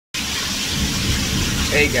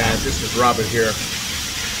Hey guys, this is Robert here.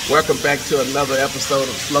 Welcome back to another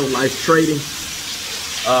episode of Slow Life Trading.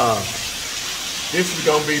 This is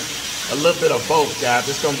going to be a little bit of both,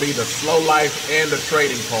 guys. It's going to be the slow life and the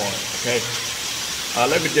trading part, okay?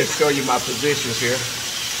 Let me just show you my positions here.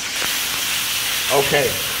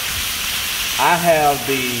 Okay, I have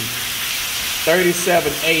the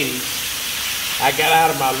 3780. I got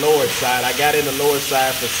out of my lower side. I got in the lower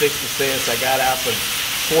side for 60 cents. I got out for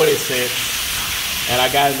 20 cents. And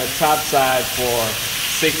I got in the top side for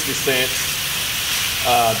 60 cents.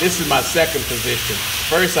 This is my second position.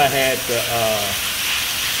 First I had the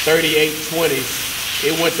 3820s.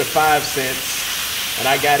 It went to 5 cents. And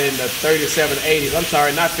I got in the 3780s. I'm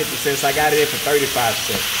sorry, not 50 cents. I got it in for 35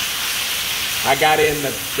 cents. I got in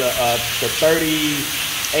the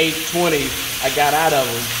 3820s. I got out of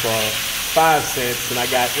them for 5 cents. And I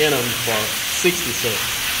got in them for 60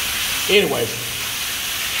 cents. Anyway.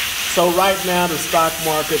 So right now the stock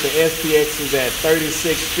market, the SPX is at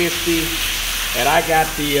 3650, and I got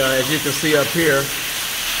the, as you can see up here,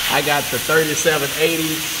 I got the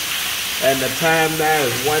 3780s, and the time now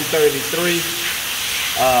is 1:33.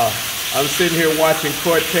 I'm sitting here watching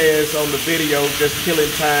Cortez on the video, just killing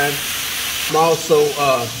time. I'm also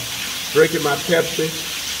drinking my Pepsi.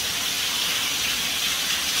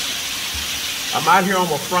 I'm out here on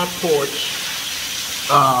my front porch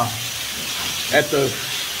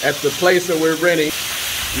at the place that we're renting.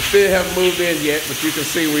 We still haven't moved in yet, but you can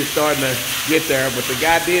see we're starting to get there. But the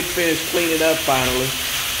guy did finish cleaning up finally.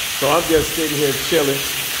 So I'm just sitting here chilling.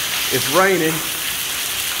 It's raining.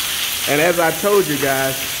 And as I told you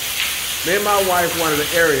guys, me and my wife wanted an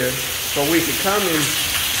area so we could come and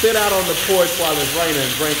sit out on the porch while it's raining and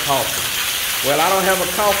drink coffee. Well, I don't have a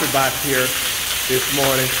coffee box here this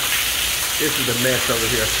morning. This is the mess over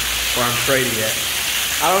here where I'm trading at.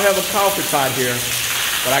 I don't have a coffee pot here.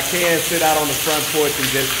 But I can sit out on the front porch and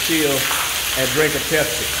just chill and drink a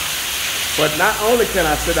Pepsi. But not only can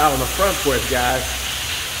I sit out on the front porch, guys,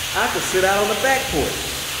 I can sit out on the back porch.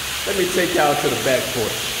 Let me take y'all to the back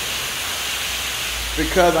porch.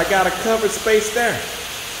 Because I got a covered space there.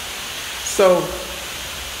 So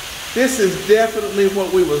this is definitely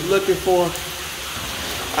what we was looking for.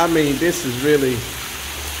 I mean, this is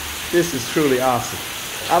truly awesome.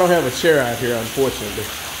 I don't have a chair out here, unfortunately.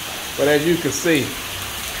 But as you can see,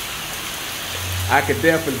 I could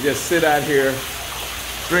definitely just sit out here,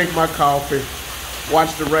 drink my coffee,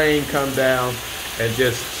 watch the rain come down, and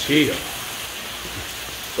just chill.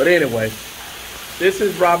 But anyway, this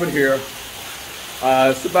is Robert here.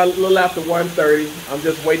 It's about a little after 1:30. I'm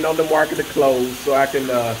just waiting on the market to close so I can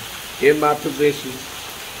end my positions.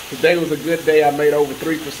 Today was a good day. I made over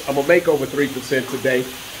 3%. I'm gonna make over 3% today,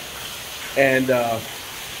 and the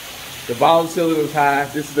volatility was high.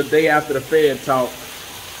 This is the day after the Fed talk,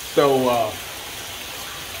 so.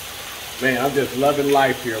 Man, I'm just loving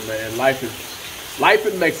life here, man. Life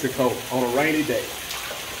in Mexico on a rainy day.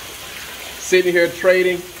 Sitting here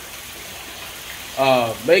trading,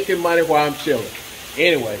 making money while I'm chilling.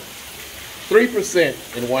 Anyway, 3%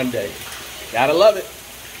 in one day. Gotta love it.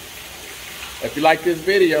 If you like this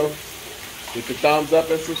video, hit the thumbs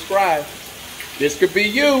up and subscribe. This could be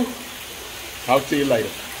you. Talk to you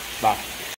later. Bye.